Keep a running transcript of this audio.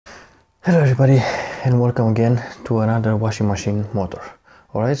Hello everybody, and welcome again to another washing machine motor.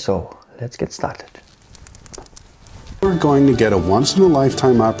 Alright, so let's get started. We're going to get a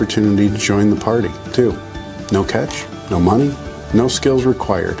once-in-a-lifetime opportunity to join the party, too. No catch, no money, no skills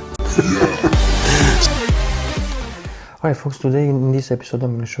required. Alright folks, today in this episode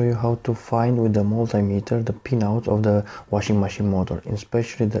I'm going to show you how to find with the multimeter the pinout of the washing machine motor,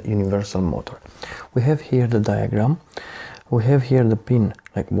 especially the universal motor. We have here the diagram. We have here the pin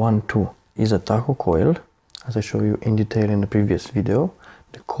like 1, 2 is a tacho coil, as I showed you in detail in the previous video.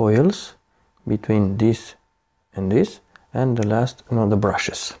 The coils between this and this, and the last, the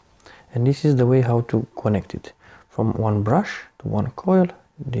brushes. And this is the way how to connect it. From one brush to one coil,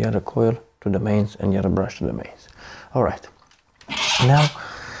 the other coil to the mains, and the other brush to the mains. Alright, now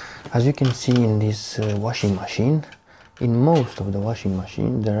as you can see in this washing machine, in most of the washing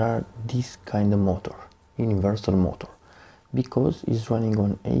machine there are this kind of motor, universal motor, because it's running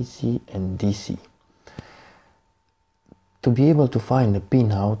on AC and DC. To be able to find the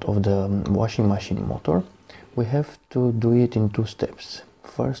pinout of the washing machine motor, we have to do it in two steps.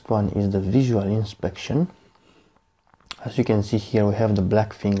 First one is the visual inspection. As you can see here, we have the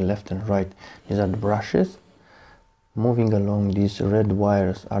black thing left and right. These are the brushes. Moving along, these red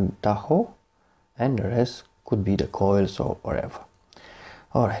wires are the tacho, and the rest could be the coils or whatever.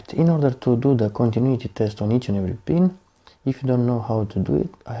 Alright, in order to do the continuity test on each and every pin, if you don't know how to do it,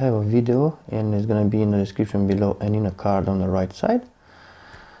 I have a video and it's going to be in the description below and in a card on the right side.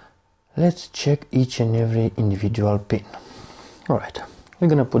 Let's check each and every individual pin. Alright, we're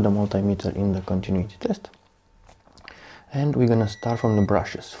going to put the multimeter in the continuity test. And we're going to start from the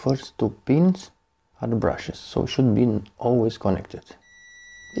brushes. First two pins are the brushes, so should be always connected.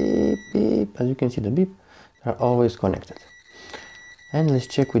 Beep, beep. As you can see the beep, they are always connected. And let's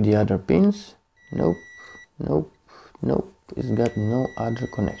check with the other pins. Nope, nope, nope, it's got no other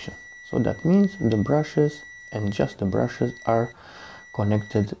connection. So that means the brushes and just the brushes are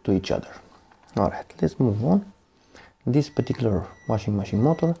connected to each other. Alright, let's move on. This particular washing machine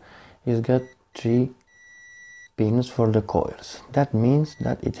motor is got 3 pins for the coils. That means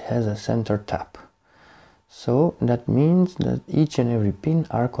that it has a center tap. So that means that each and every pin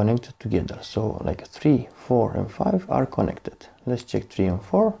are connected together. So like 3, 4 and 5 are connected. Let's check 3 and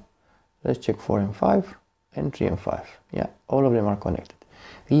 4. Let's check 4 and 5 and 3 and 5. Yeah, all of them are connected.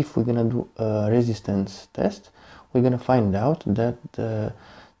 If we're gonna do a resistance test, we're gonna find out that the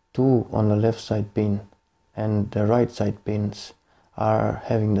 2 on the left side pin and the right side pins are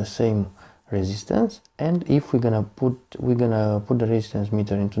having the same resistance, and if we're gonna put the resistance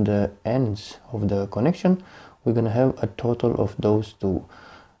meter into the ends of the connection, we're gonna have a total of those 2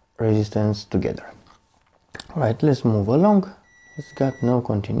 resistance together. Right, let's move along. It's got no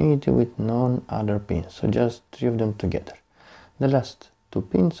continuity with none other pins, so just 3 of them together. The last 2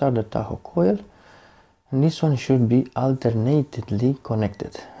 pins are the tacho coil, and this one should be alternately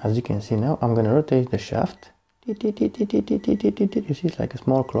connected. As you can see now, I'm gonna rotate the shaft. You see, it's like a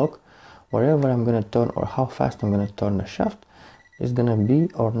small clock. Wherever I'm going to turn or how fast I'm going to turn the shaft is going to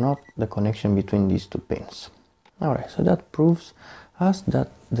be or not the connection between these 2 pins. Alright, so that proves us that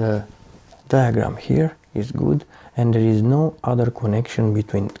the diagram here is good and there is no other connection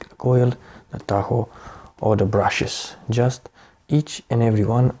between the coil, the tacho or the brushes. Just each and every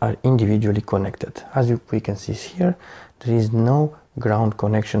one are individually connected. As we can see here, there is no ground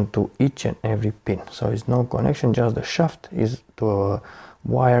connection to each and every pin. So it's no connection, just the shaft is to a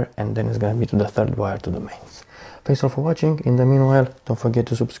wire and then it's going to be to the 3rd wire to the mains. Thanks all for watching. In the meanwhile, don't forget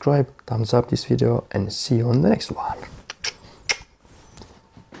to subscribe, thumbs up this video, and see you on the next one.